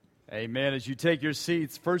Amen. As you take your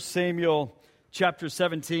seats, 1 Samuel chapter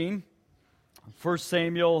 17. 1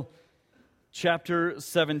 Samuel chapter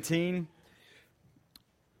 17.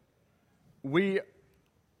 We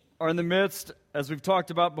are in the midst, as we've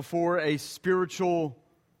talked about before, a spiritual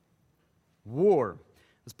war.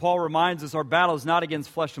 As Paul reminds us, our battle is not against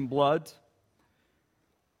flesh and blood.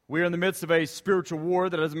 We are in the midst of a spiritual war.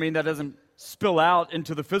 That doesn't mean that doesn't spill out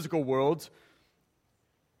into the physical world.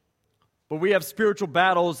 But we have spiritual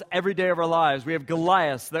battles every day of our lives. We have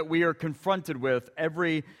Goliaths that we are confronted with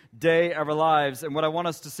every day of our lives. And what I want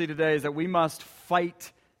us to see today is that we must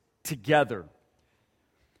fight together.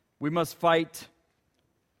 We must fight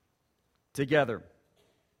together.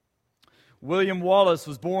 William Wallace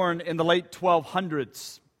was born in the late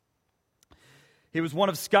 1200s. He was one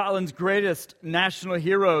of Scotland's greatest national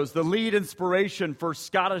heroes, the lead inspiration for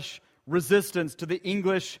Scottish resistance to the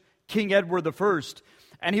English King Edward I.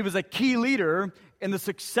 And he was a key leader in the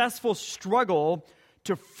successful struggle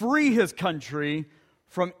to free his country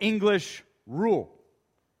from English rule.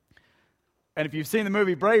 And if you've seen the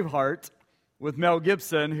movie Braveheart with Mel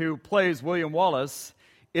Gibson, who plays William Wallace,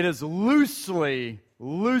 it is loosely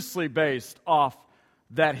based off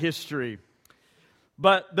that history.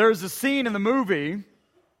 But there's a scene in the movie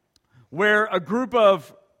where a group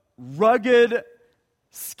of rugged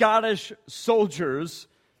Scottish soldiers,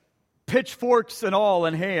 pitchforks and all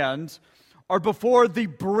in hand, are before the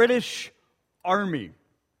British Army.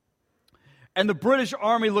 And the British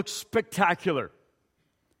Army looks spectacular.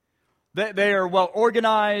 They are well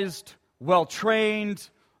organized, well trained.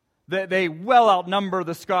 They well outnumber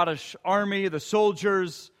the Scottish Army, the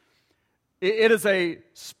soldiers. It is a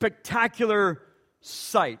spectacular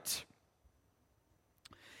sight.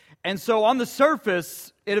 And so on the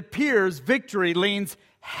surface, it appears victory leans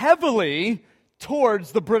heavily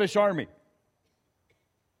towards the British Army.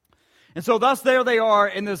 And so thus there they are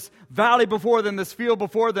in this valley before them, this field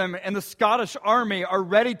before them, and the Scottish army are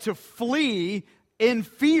ready to flee in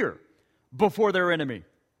fear before their enemy.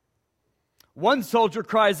 One soldier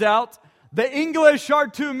cries out, "The English are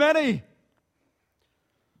too many."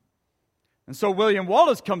 And so William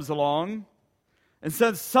Wallace comes along and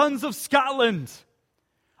says, "Sons of Scotland,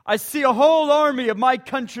 I see a whole army of my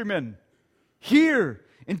countrymen here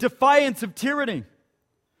in defiance of tyranny.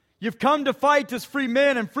 You've come to fight as free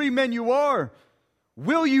men, and free men you are.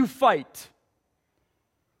 Will you fight?"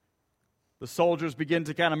 The soldiers begin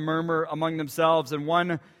to kind of murmur among themselves, and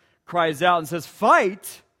one cries out and says,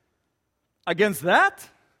 "Fight against that?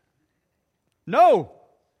 No,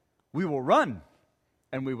 we will run,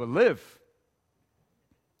 and we will live."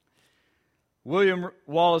 William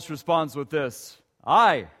Wallace responds with this,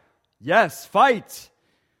 "Aye, yes, fight,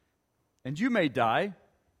 and you may die.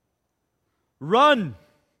 Run,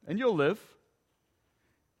 and you'll live,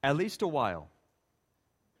 at least a while.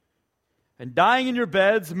 And dying in your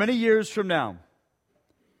beds many years from now,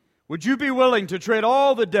 would you be willing to trade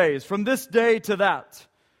all the days from this day to that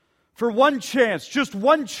for one chance, just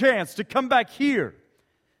one chance to come back here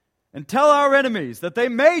and tell our enemies that they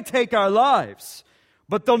may take our lives,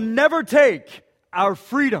 but they'll never take our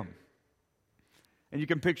freedom?" And you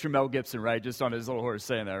can picture Mel Gibson, right, just on his little horse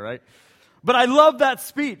saying that, right? But I love that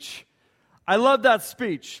speech. I love that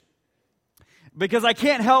speech because I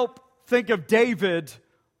can't help think of David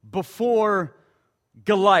before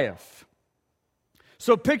Goliath.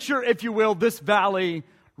 So picture, if you will, this valley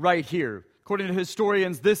right here. According to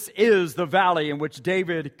historians, this is the valley in which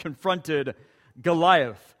David confronted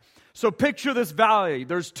Goliath. So picture this valley.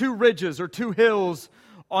 There's two ridges or two hills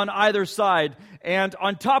on either side. And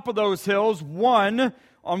on top of those hills, on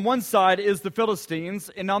one side is the Philistines,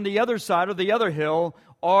 and on the other side, or the other hill,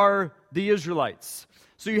 are the Israelites.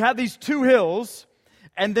 So you have these two hills,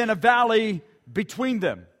 and then a valley between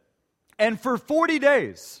them. And for 40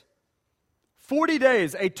 days,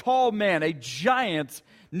 a tall man, a giant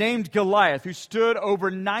named Goliath, who stood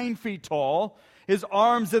over 9 feet tall, his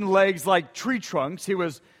arms and legs like tree trunks. He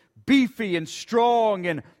was beefy and strong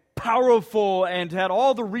and powerful and had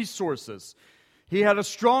all the resources. He had a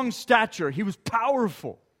strong stature. He was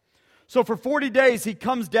powerful. So for 40 days, he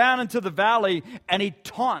comes down into the valley and he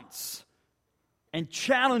taunts and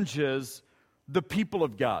challenges the people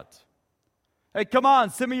of God. "Hey, come on,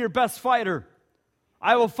 send me your best fighter.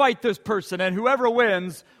 I will fight this person, and whoever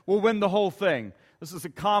wins will win the whole thing." This is a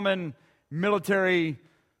common military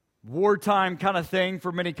wartime kind of thing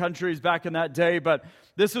for many countries back in that day, but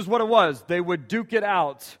this is what it was. They would duke it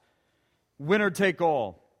out, winner take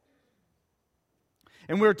all.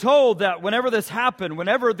 And we're told that whenever this happened,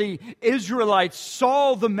 whenever the Israelites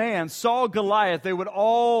saw the man, saw Goliath, they would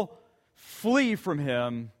all flee from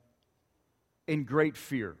him in great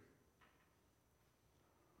fear.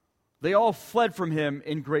 They all fled from him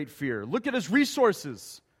in great fear. Look at his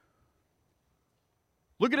resources.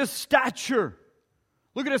 Look at his stature.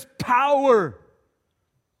 Look at his power.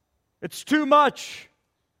 It's too much.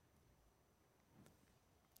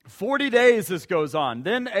 40 days this goes on.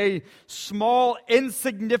 Then a small,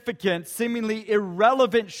 insignificant, seemingly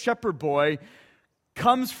irrelevant shepherd boy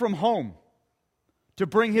comes from home to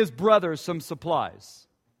bring his brother some supplies.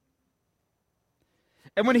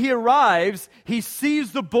 And when he arrives, he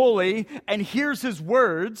sees the bully and hears his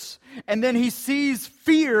words, and then he sees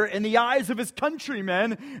fear in the eyes of his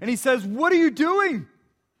countrymen, and he says, "What are you doing?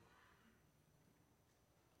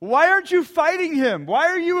 Why aren't you fighting him? Why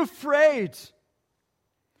are you afraid?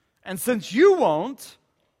 And since you won't,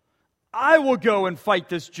 I will go and fight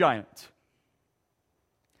this giant."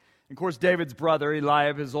 Of course, David's brother,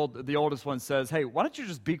 Eliab, the oldest one, says, "Hey, why don't you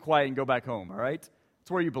just be quiet and go back home, all right?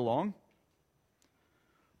 It's where you belong."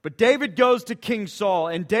 But David goes to King Saul,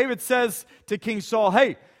 and David says to King Saul,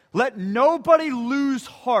 "Hey, let nobody lose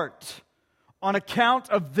heart on account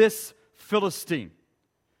of this Philistine.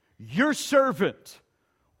 Your servant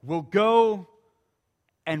will go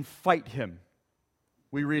and fight him."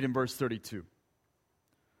 We read in verse 32.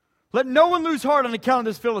 Let no one lose heart on account of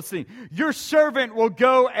this Philistine. Your servant will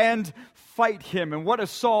go and fight him. And what is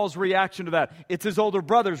Saul's reaction to that? It's his older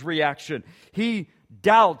brother's reaction. He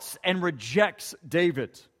doubts and rejects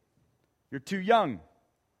David. You're too young.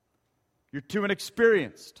 You're too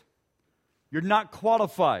inexperienced. You're not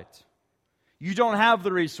qualified. You don't have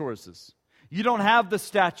the resources. You don't have the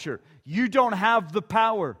stature. You don't have the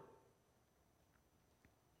power.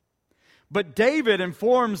 But David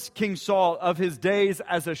informs King Saul of his days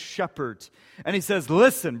as a shepherd. And he says,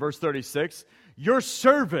 "Listen," verse 36, "your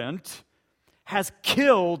servant has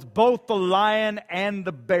killed both the lion and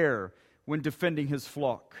the bear when defending his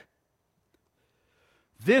flock."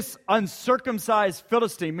 This uncircumcised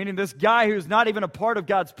Philistine, meaning this guy who's not even a part of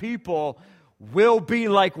God's people, will be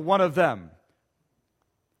like one of them,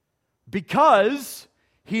 because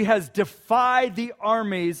he has defied the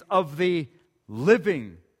armies of the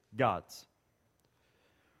living gods.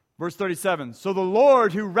 Verse 37, "So the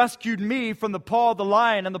Lord who rescued me from the paw of the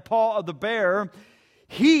lion and the paw of the bear,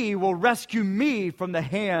 he will rescue me from the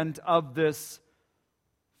hand of this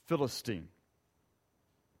Philistine."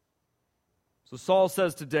 So Saul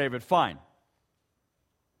says to David, "Fine.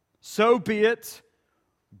 So be it.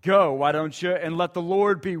 Go, why don't you, and let the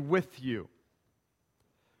Lord be with you."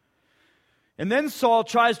 And then Saul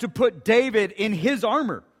tries to put David in his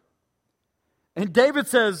armor. And David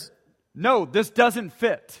says, "No, this doesn't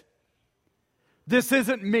fit. This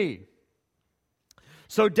isn't me."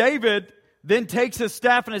 So David then takes his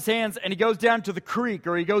staff in his hands and he goes down to the creek,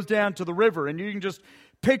 or he goes down to the river. And you can just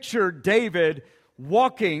picture David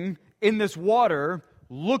walking in this water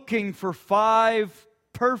looking for 5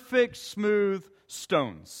 perfect, smooth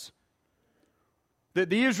stones.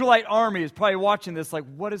 The Israelite army is probably watching this like,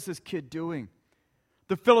 what is this kid doing?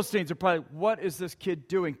 The Philistines are probably, what is this kid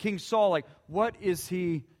doing? King Saul, like, what is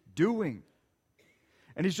he doing?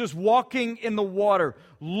 And he's just walking in the water,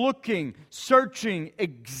 looking, searching,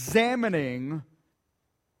 examining,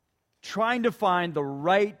 trying to find the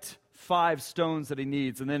right 5 stones that he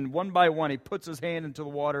needs. And then one by one, he puts his hand into the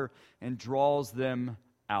water and draws them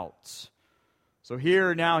out. So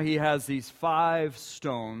here now he has these 5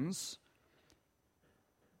 stones.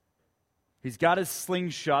 He's got his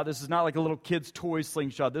slingshot. This is not like a little kid's toy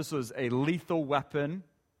slingshot. This was a lethal weapon.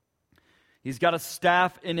 He's got a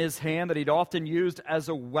staff in his hand that he'd often used as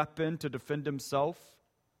a weapon to defend himself.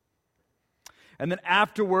 And then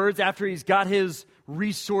afterwards, after he's got his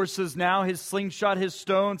resources now, his slingshot, his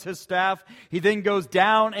stones, his staff, he then goes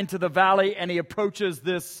down into the valley and he approaches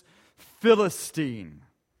this Philistine,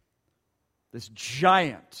 this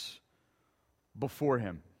giant before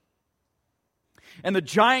him. And the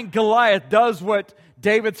giant Goliath does what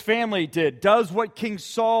David's family did, does what King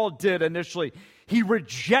Saul did initially. He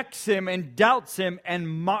rejects him and doubts him and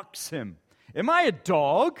mocks him. Am I a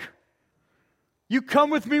dog? You come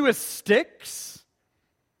with me with sticks?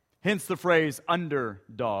 Hence the phrase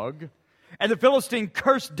underdog. And the Philistine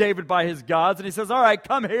cursed David by his gods, and he says, "All right,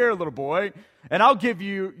 come here, little boy, and I'll give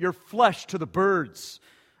you your flesh to the birds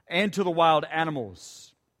and to the wild animals."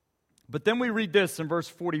 But then we read this in verse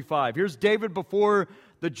 45. Here's David before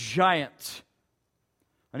the giant.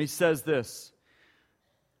 And he says this,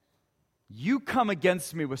 "You come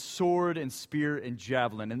against me with sword and spear and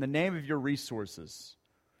javelin in the name of your resources,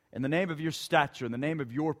 in the name of your stature, in the name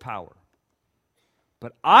of your power.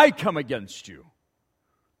 But I come against you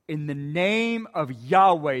in the name of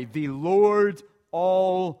Yahweh, the Lord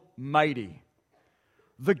Almighty,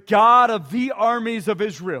 the God of the armies of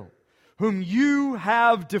Israel, whom you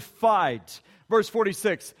have defied. Verse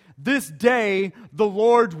 46, this day the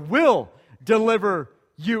Lord will deliver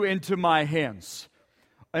you into my hands.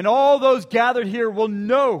 And all those gathered here will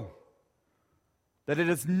know that it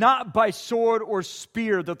is not by sword or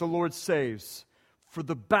spear that the Lord saves, for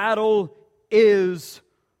the battle is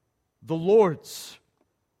the Lord's.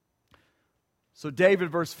 So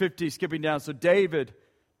David, verse 50, skipping down. So David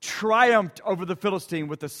triumphed over the Philistine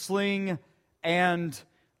with a sling and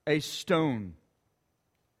a stone.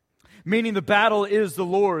 Meaning the battle is the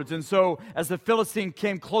Lord's. And so as the Philistine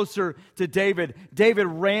came closer to David, David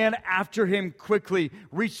ran after him quickly,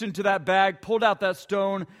 reached into that bag, pulled out that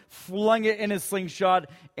stone, flung it in his slingshot,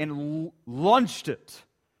 and launched it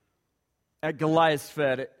at Goliath's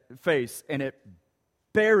face, and it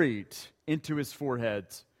buried into his forehead,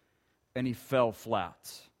 and he fell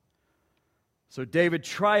flat. So David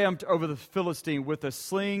triumphed over the Philistine with a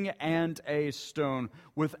sling and a stone.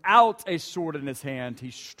 Without a sword in his hand, he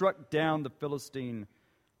struck down the Philistine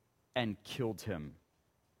and killed him.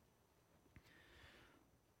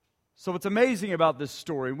 So what's amazing about this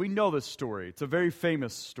story, we know this story. It's a very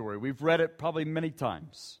famous story. We've read it probably many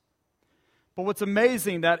times. But what's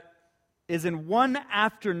amazing that is in one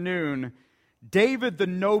afternoon, David the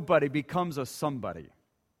nobody becomes a somebody.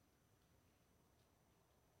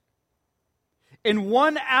 In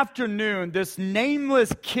one afternoon, this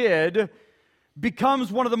nameless kid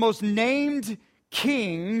becomes one of the most named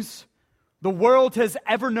kings the world has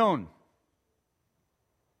ever known.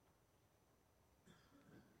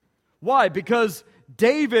 Why? Because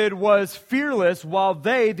David was fearless while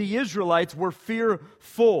they, the Israelites, were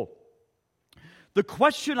fearful. The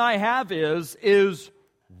question I have is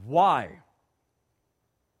why?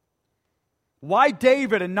 Why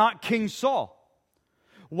David and not King Saul?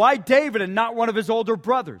 Why David and not one of his older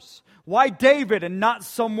brothers? Why David and not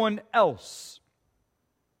someone else?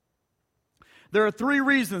 There are three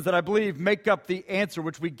reasons that I believe make up the answer,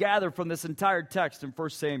 which we gather from this entire text in 1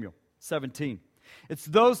 Samuel 17. It's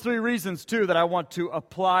those three reasons, too, that I want to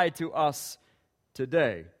apply to us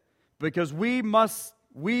today. Because we must,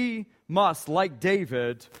 like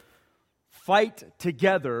David, fight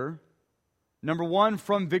together, number one,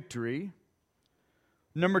 from victory,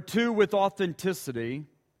 number two, with authenticity,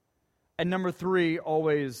 and number three,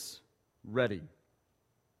 always ready.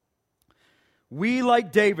 We,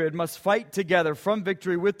 like David, must fight together from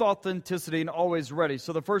victory with authenticity and always ready.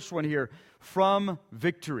 So the first one here, from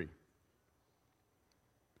victory.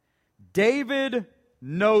 David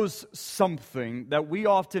knows something that we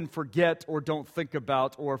often forget or don't think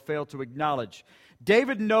about or fail to acknowledge.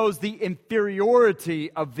 David knows the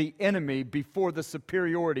inferiority of the enemy before the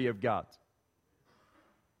superiority of God.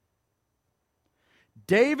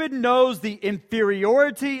 David knows the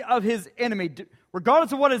inferiority of his enemy,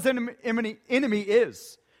 regardless of what his enemy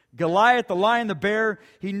is. Goliath, the lion, the bear,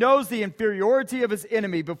 he knows the inferiority of his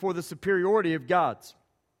enemy before the superiority of God's.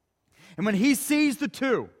 And when he sees the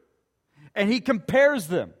two, and he compares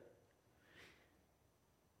them,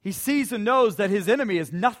 he sees and knows that his enemy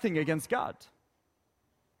is nothing against God.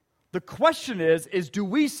 The question is do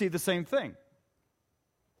we see the same thing?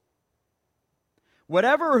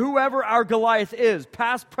 Whatever or whoever our Goliath is,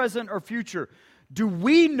 past, present, or future, do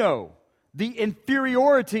we know the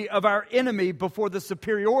inferiority of our enemy before the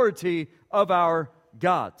superiority of our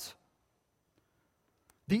God?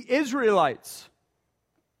 The Israelites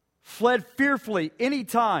fled fearfully any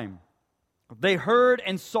time they heard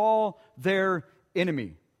and saw their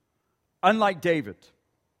enemy. Unlike David.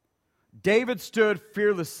 David stood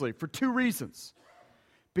fearlessly for two reasons.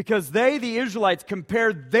 Because they, the Israelites,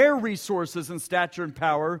 compared their resources and stature and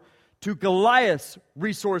power to Goliath's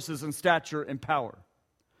resources and stature and power.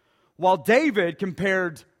 While David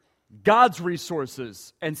compared God's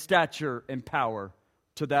resources and stature and power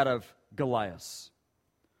to that of Goliath's.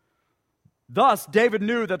 Thus, David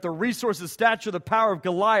knew that the resources, stature, the power of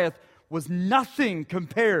Goliath was nothing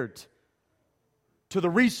compared to the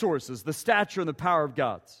resources, the stature, and the power of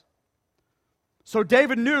God's. So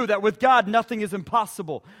David knew that with God, nothing is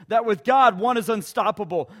impossible. That with God, one is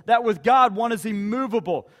unstoppable. That with God, one is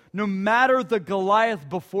immovable, no matter the Goliath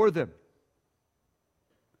before them.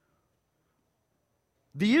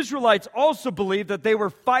 The Israelites also believed that they were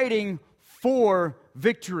fighting for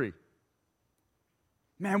victory.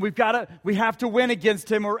 Man, we have to win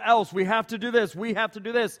against him, or else we have to do this, we have to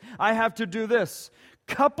do this, I have to do this.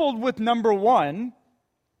 Coupled with number one,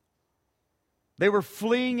 they were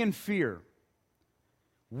fleeing in fear.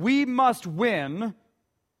 We must win,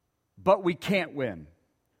 but we can't win.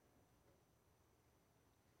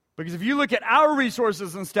 Because if you look at our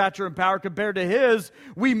resources and stature and power compared to his,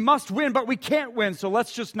 we must win, but we can't win, so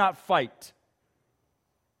let's just not fight.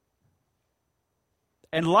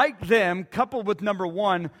 And like them, coupled with number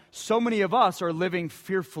one, so many of us are living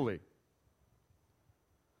fearfully.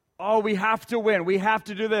 Oh, we have to win. We have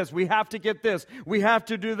to do this. We have to get this. We have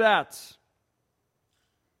to do that.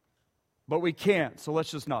 But we can't, so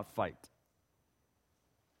let's just not fight.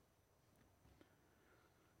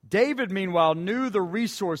 David, meanwhile, knew the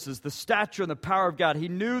resources, the stature, and the power of God. He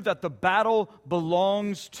knew that the battle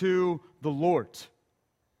belongs to the Lord.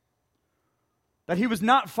 That he was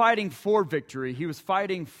not fighting for victory, he was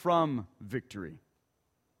fighting from victory.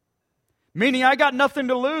 Meaning, I got nothing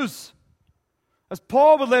to lose. As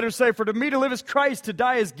Paul would later say, for to me to live is Christ, to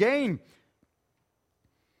die is gain.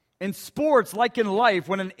 In sports, like in life,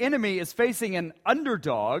 when an enemy is facing an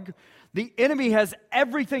underdog, the enemy has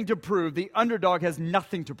everything to prove, the underdog has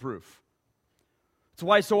nothing to prove. That's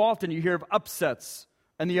why so often you hear of upsets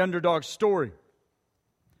and the underdog story.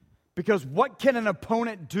 Because what can an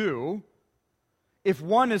opponent do if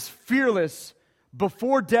one is fearless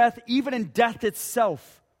before death, even in death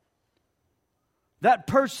itself? That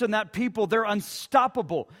person, that people, they're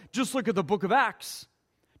unstoppable. Just look at the book of Acts.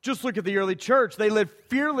 Just look at the early church. They lived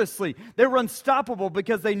fearlessly. They were unstoppable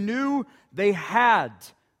because they knew they had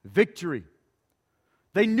victory.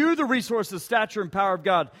 They knew the resources, stature, and power of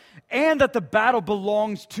God, and that the battle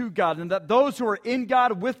belongs to God, and that those who are in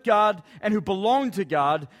God, with God, and who belong to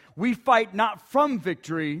God, we fight not from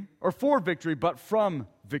victory or for victory, but from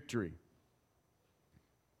victory.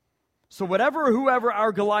 So whatever or whoever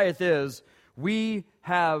our Goliath is, we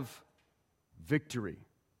have victory.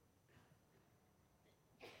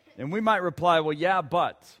 And we might reply, well, yeah,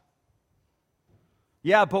 but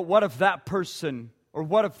what if that person, or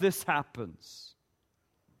what if this happens?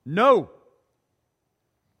 No.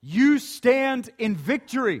 You stand in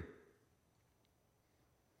victory.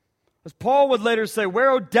 As Paul would later say,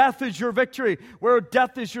 where, O death, is your victory? Where, O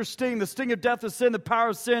death, is your sting? The sting of death is sin, the power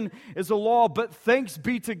of sin is the law. But thanks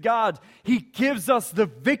be to God, He gives us the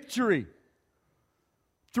victory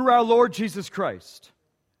through our Lord Jesus Christ,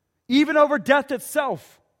 even over death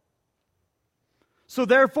itself. So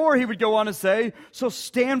therefore, he would go on to say, so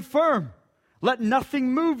stand firm. Let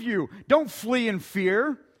nothing move you. Don't flee in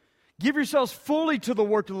fear. Give yourselves fully to the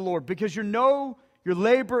work of the Lord, because you know your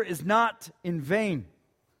labor is not in vain.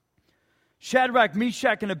 Shadrach,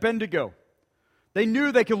 Meshach, and Abednego, they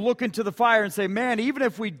knew they could look into the fire and say, man, even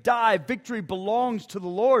if we die, victory belongs to the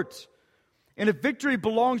Lord. And if victory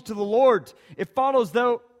belongs to the Lord, it follows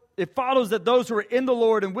that those who are in the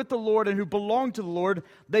Lord and with the Lord and who belong to the Lord,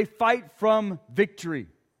 they fight from victory.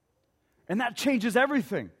 And that changes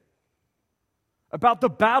everything about the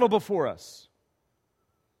battle before us.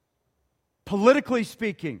 Politically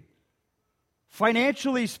speaking,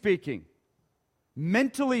 financially speaking,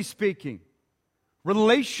 mentally speaking,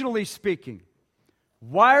 relationally speaking.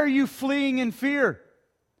 Why are you fleeing in fear?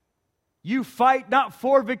 You fight not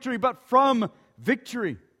for victory, but from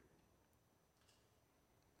victory.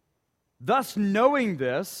 Thus, knowing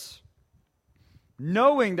this,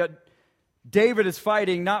 knowing that David is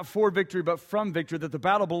fighting not for victory, but from victory, that the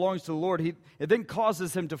battle belongs to the Lord, it then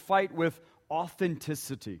causes him to fight with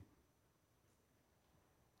authenticity.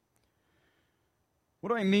 What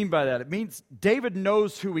do I mean by that? It means David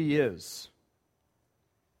knows who he is.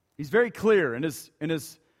 He's very clear in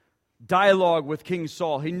his dialogue with King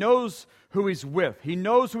Saul. He knows who he's with. He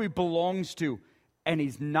knows who he belongs to, and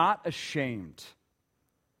he's not ashamed.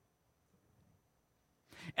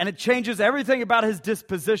 And it changes everything about his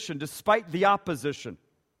disposition, despite the opposition.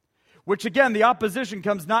 Which again, the opposition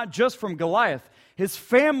comes not just from Goliath. His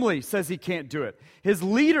family says he can't do it. His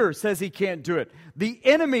leader says he can't do it. The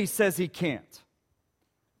enemy says he can't.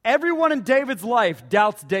 Everyone in David's life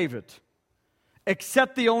doubts David,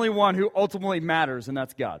 except the only one who ultimately matters, and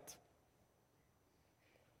that's God.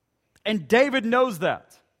 And David knows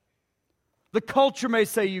that. The culture may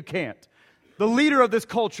say you can't. The leader of this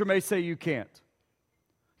culture may say you can't.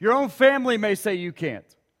 Your own family may say you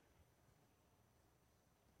can't.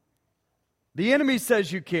 The enemy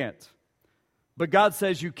says you can't. But God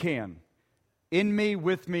says you can. In me,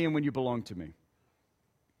 with me, and when you belong to me.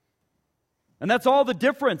 And that's all the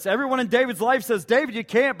difference. Everyone in David's life says, David, you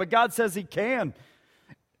can't, but God says he can.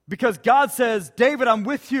 Because God says, David, I'm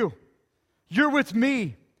with you. You're with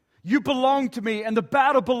me. You belong to me, and the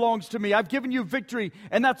battle belongs to me. I've given you victory,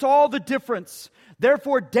 and that's all the difference.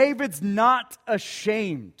 Therefore, David's not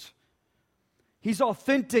ashamed. He's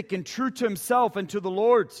authentic and true to himself and to the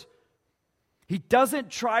Lord. He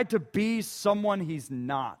doesn't try to be someone he's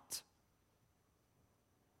not.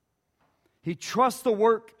 He trusts the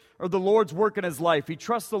work or the Lord's work in his life. He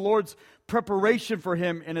trusts the Lord's preparation for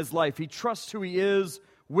him in his life. He trusts who he is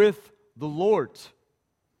with the Lord.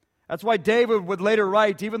 That's why David would later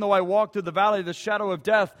write, even though I walk through the valley of the shadow of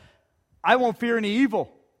death, I won't fear any evil.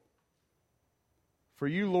 For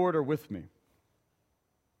you, Lord, are with me.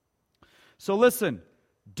 So listen,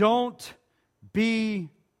 don't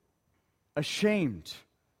be ashamed.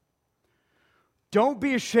 Don't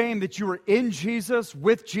be ashamed that you are in Jesus,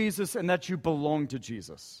 with Jesus, and that you belong to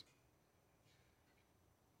Jesus.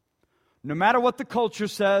 No matter what the culture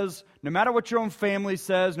says, no matter what your own family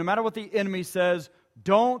says, no matter what the enemy says,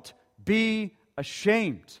 don't be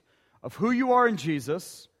ashamed of who you are in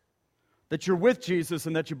Jesus, that you're with Jesus,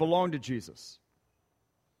 and that you belong to Jesus.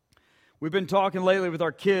 We've been talking lately with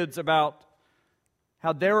our kids about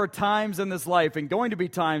how there are times in this life, and going to be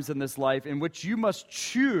times in this life, in which you must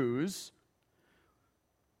choose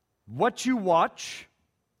what you watch,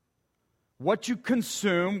 what you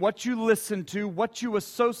consume, what you listen to, what you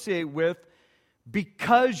associate with,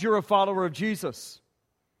 because you're a follower of Jesus.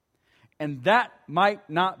 And that might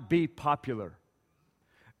not be popular.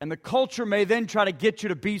 And the culture may then try to get you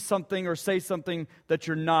to be something or say something that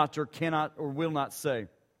you're not or cannot or will not say.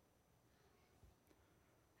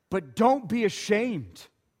 But don't be ashamed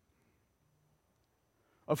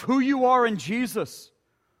of who you are in Jesus,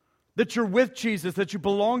 that you're with Jesus, that you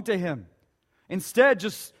belong to Him. Instead,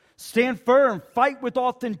 just stand firm, fight with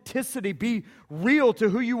authenticity, be real to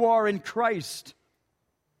who you are in Christ.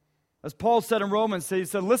 As Paul said in Romans, he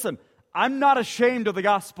said, listen, I'm not ashamed of the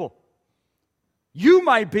gospel. You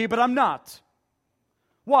might be, but I'm not.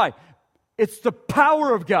 Why? It's the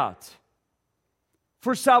power of God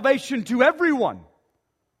for salvation to everyone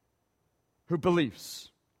who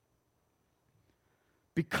believes.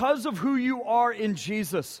 Because of who you are in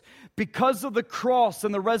Jesus, because of the cross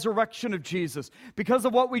and the resurrection of Jesus, because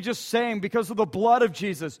of what we just sang, because of the blood of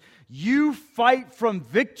Jesus, you fight from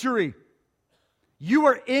victory. You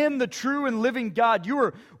are in the true and living God. You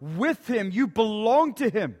are with Him. You belong to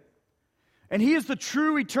Him. And He is the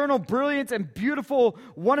true, eternal, brilliant, and beautiful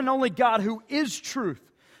one and only God who is truth,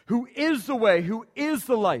 who is the way, who is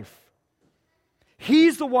the life.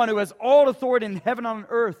 He's the one who has all authority in heaven and on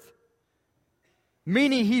earth,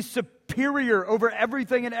 meaning He's superior over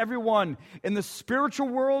everything and everyone in the spiritual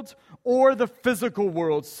world or the physical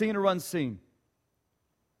world, seen or unseen.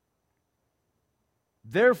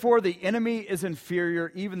 Therefore, the enemy is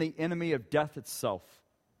inferior, even the enemy of death itself.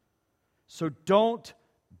 So don't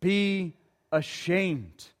be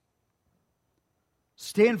ashamed.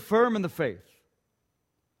 Stand firm in the faith.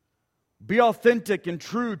 Be authentic and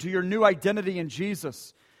true to your new identity in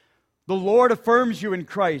Jesus. The Lord affirms you in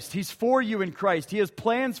Christ. He's for you in Christ. He has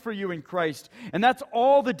plans for you in Christ. And that's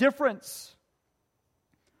all the difference.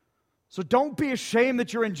 So don't be ashamed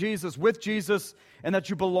that you're in Jesus, with Jesus, and that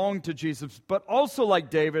you belong to Jesus. But also, like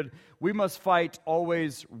David, we must fight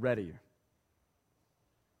always ready.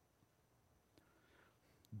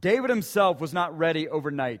 David himself was not ready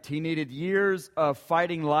overnight. He needed years of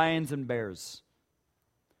fighting lions and bears,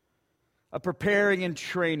 of preparing and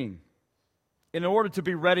training in order to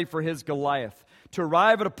be ready for his Goliath, to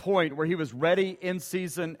arrive at a point where he was ready in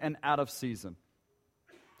season and out of season.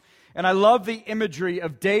 And I love the imagery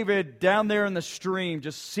of David down there in the stream,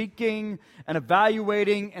 just seeking and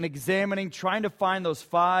evaluating and examining, trying to find those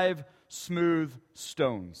 5 smooth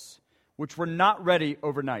stones, which were not ready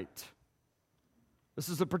overnight. This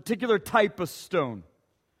is a particular type of stone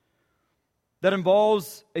that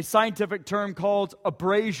involves a scientific term called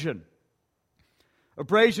abrasion.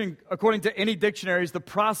 Abrasion, according to any dictionary, is the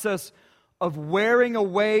process of wearing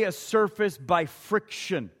away a surface by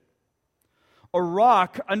friction. A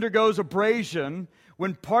rock undergoes abrasion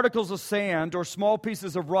when particles of sand or small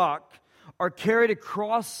pieces of rock are carried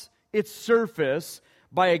across its surface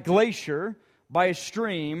by a glacier, by a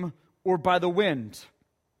stream, or by the wind.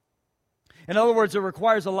 In other words, it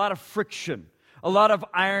requires a lot of friction, a lot of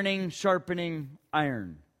ironing, sharpening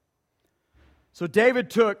iron. So David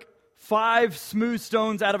took 5 smooth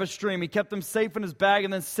stones out of a stream. He kept them safe in his bag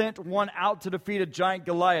and then sent one out to defeat a giant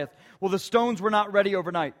Goliath. Well, the stones were not ready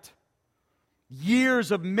overnight.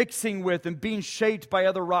 Years of mixing with and being shaped by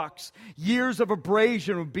other rocks. Years of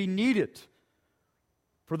abrasion would be needed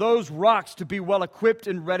for those rocks to be well equipped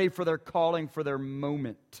and ready for their calling, for their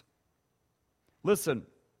moment. Listen,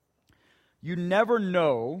 you never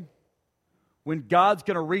know when God's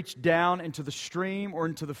going to reach down into the stream or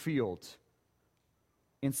into the field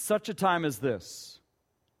in such a time as this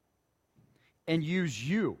and use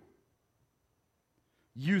you,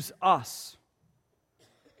 use us,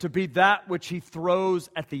 to be that which He throws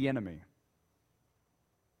at the enemy.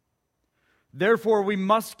 Therefore, we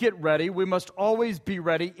must get ready. We must always be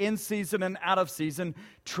ready, in season and out of season,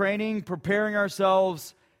 training, preparing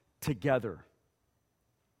ourselves together.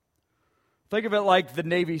 Think of it like the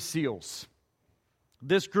Navy SEALs.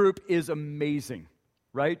 This group is amazing,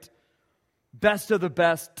 right? Best of the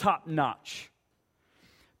best, top notch.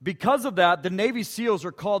 Because of that, the Navy SEALs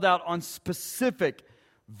are called out on specific,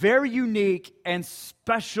 very unique, and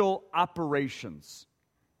special operations.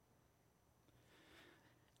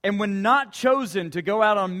 And when not chosen to go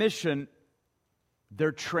out on mission,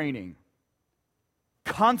 they're training.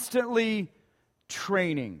 Constantly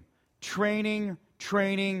training. Training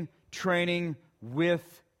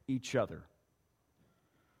with each other.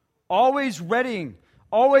 Always readying,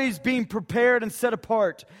 always being prepared and set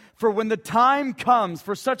apart for when the time comes,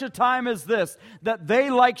 for such a time as this, that they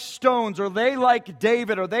like stones, or they like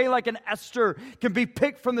David, or they like an Esther, can be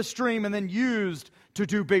picked from the stream and then used to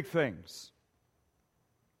do big things.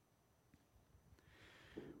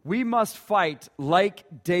 We must fight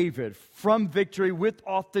like David, from victory, with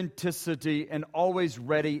authenticity, and always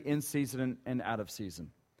ready in season and out of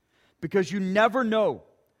season. Because you never know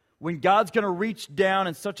when God's going to reach down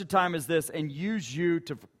in such a time as this and use you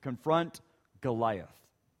to confront Goliath.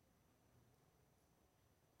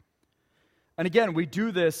 And again, we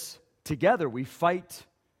do this together. We fight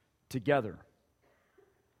together.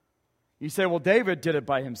 You say, well, David did it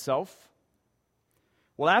by himself.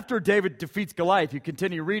 Well, after David defeats Goliath, you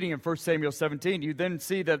continue reading in 1 Samuel 17, you then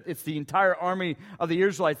see that it's the entire army of the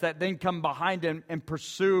Israelites that then come behind him and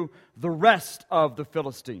pursue the rest of the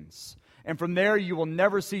Philistines. And from there, you will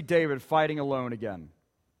never see David fighting alone again.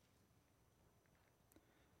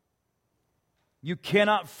 You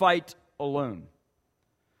cannot fight alone.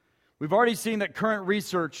 We've already seen that current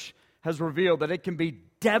research has revealed that it can be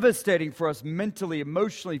devastating for us mentally,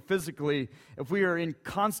 emotionally, physically, if we are in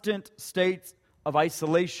constant states of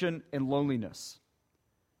isolation and loneliness.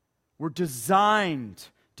 We're designed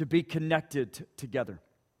to be connected together.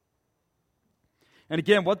 And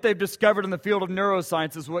again, what they've discovered in the field of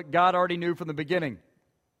neuroscience is what God already knew from the beginning.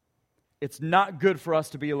 It's not good for us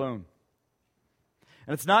to be alone.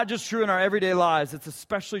 And it's not just true in our everyday lives, it's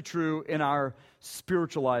especially true in our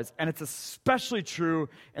spiritual lives. And it's especially true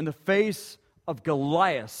in the face of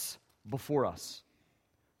Goliath before us.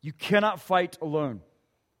 You cannot fight alone.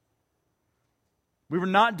 We were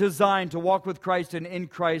not designed to walk with Christ and in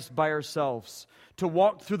Christ by ourselves, to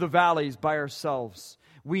walk through the valleys by ourselves.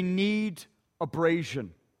 We need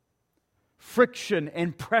abrasion, friction,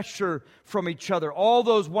 and pressure from each other. All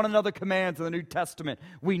those one another commands in the New Testament,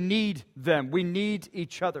 we need them. We need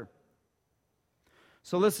each other.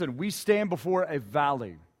 So listen, we stand before a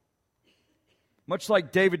valley, much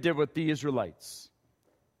like David did with the Israelites.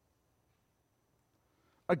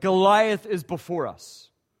 A Goliath is before us.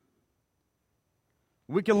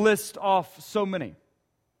 We can list off so many.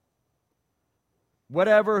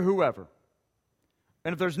 Whatever, whoever.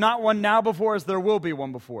 And if there's not one now before us, there will be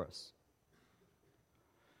one before us.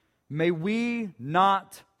 May we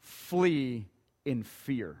not flee in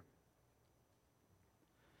fear.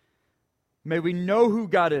 May we know who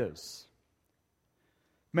God is.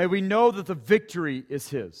 May we know that the victory is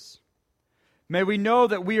His. May we know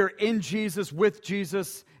that we are in Jesus, with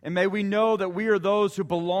Jesus, and may we know that we are those who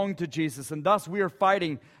belong to Jesus, and thus we are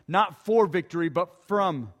fighting not for victory, but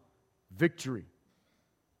from victory.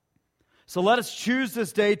 So let us choose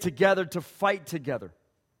this day together to fight together.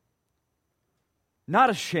 Not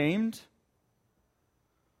ashamed,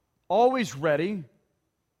 always ready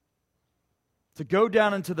to go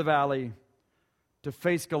down into the valley to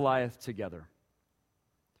face Goliath together.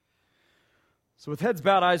 So with heads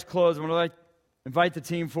bowed, eyes closed, I'm going to invite the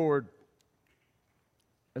team forward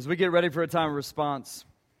as we get ready for a time of response.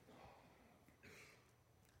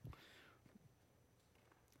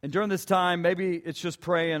 And during this time, maybe it's just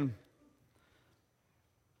praying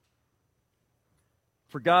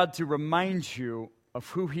for God to remind you of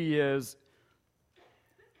who He is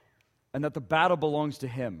and that the battle belongs to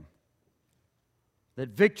Him, that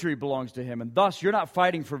victory belongs to Him, and thus you're not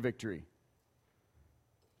fighting for victory.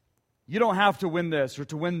 You don't have to win this or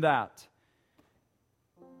to win that.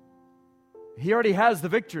 He already has the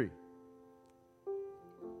victory.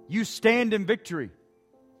 You stand in victory.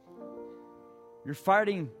 You're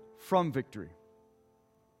fighting from victory.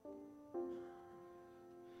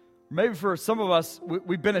 Maybe for some of us,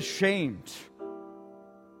 we've been ashamed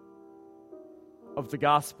of the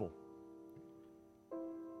gospel.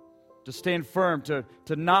 To stand firm, to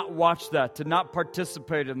not watch that, to not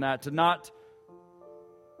participate in that, to not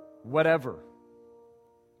whatever.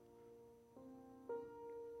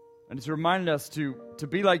 And it's reminding us to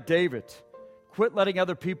be like David. Quit letting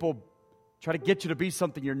other people try to get you to be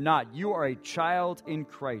something you're not. You are a child in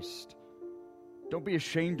Christ. Don't be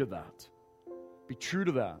ashamed of that. Be true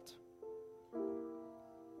to that.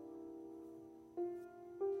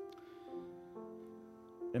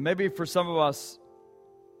 And maybe for some of us,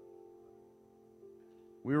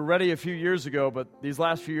 we were ready a few years ago, but these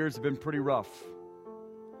last few years have been pretty rough.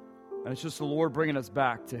 And it's just the Lord bringing us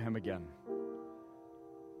back to Him again.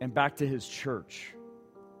 And back to His church.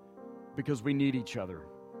 Because we need each other.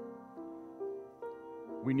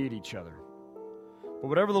 We need each other. But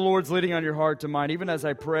whatever the Lord's leading on your heart to mind, even as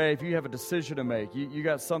I pray, if you have a decision to make, you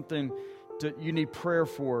got something you need prayer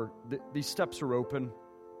for, these steps are open.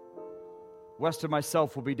 West and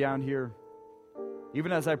myself will be down here.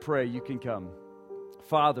 Even as I pray, you can come.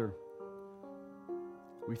 Father,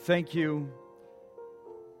 we thank you.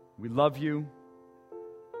 We love you.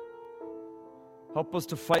 Help us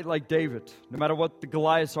to fight like David, no matter what the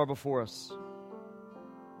Goliaths are before us.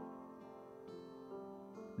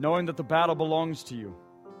 Knowing that the battle belongs to you.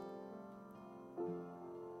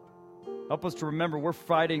 Help us to remember we're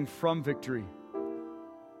fighting from victory.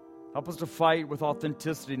 Help us to fight with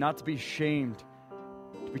authenticity, not to be ashamed,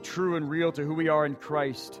 to be true and real to who we are in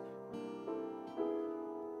Christ.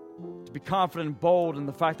 To be confident and bold in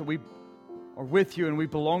the fact that we are with you and we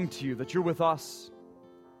belong to you, that you're with us.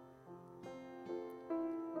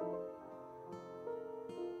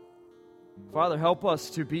 Father, help us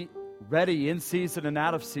to be ready in season and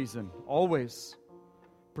out of season, always.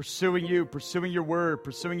 Pursuing you, pursuing your word,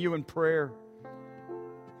 pursuing you in prayer.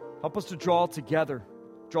 Help us to draw together,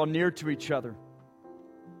 draw near to each other.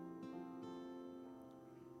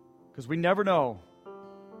 Because we never know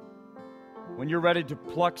when you're ready to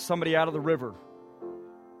pluck somebody out of the river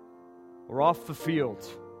or off the field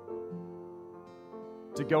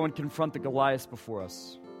to go and confront the Goliaths before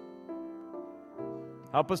us.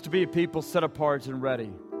 Help us to be a people set apart and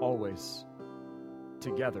ready, always,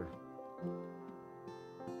 together.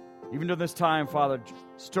 Even during this time, Father,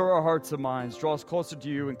 stir our hearts and minds, draw us closer to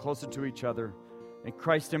you and closer to each other. In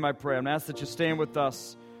Christ's name I pray. I'm going to ask that you stand with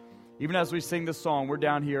us. Even as we sing this song, we're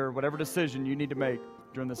down here, whatever decision you need to make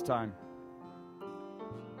during this time.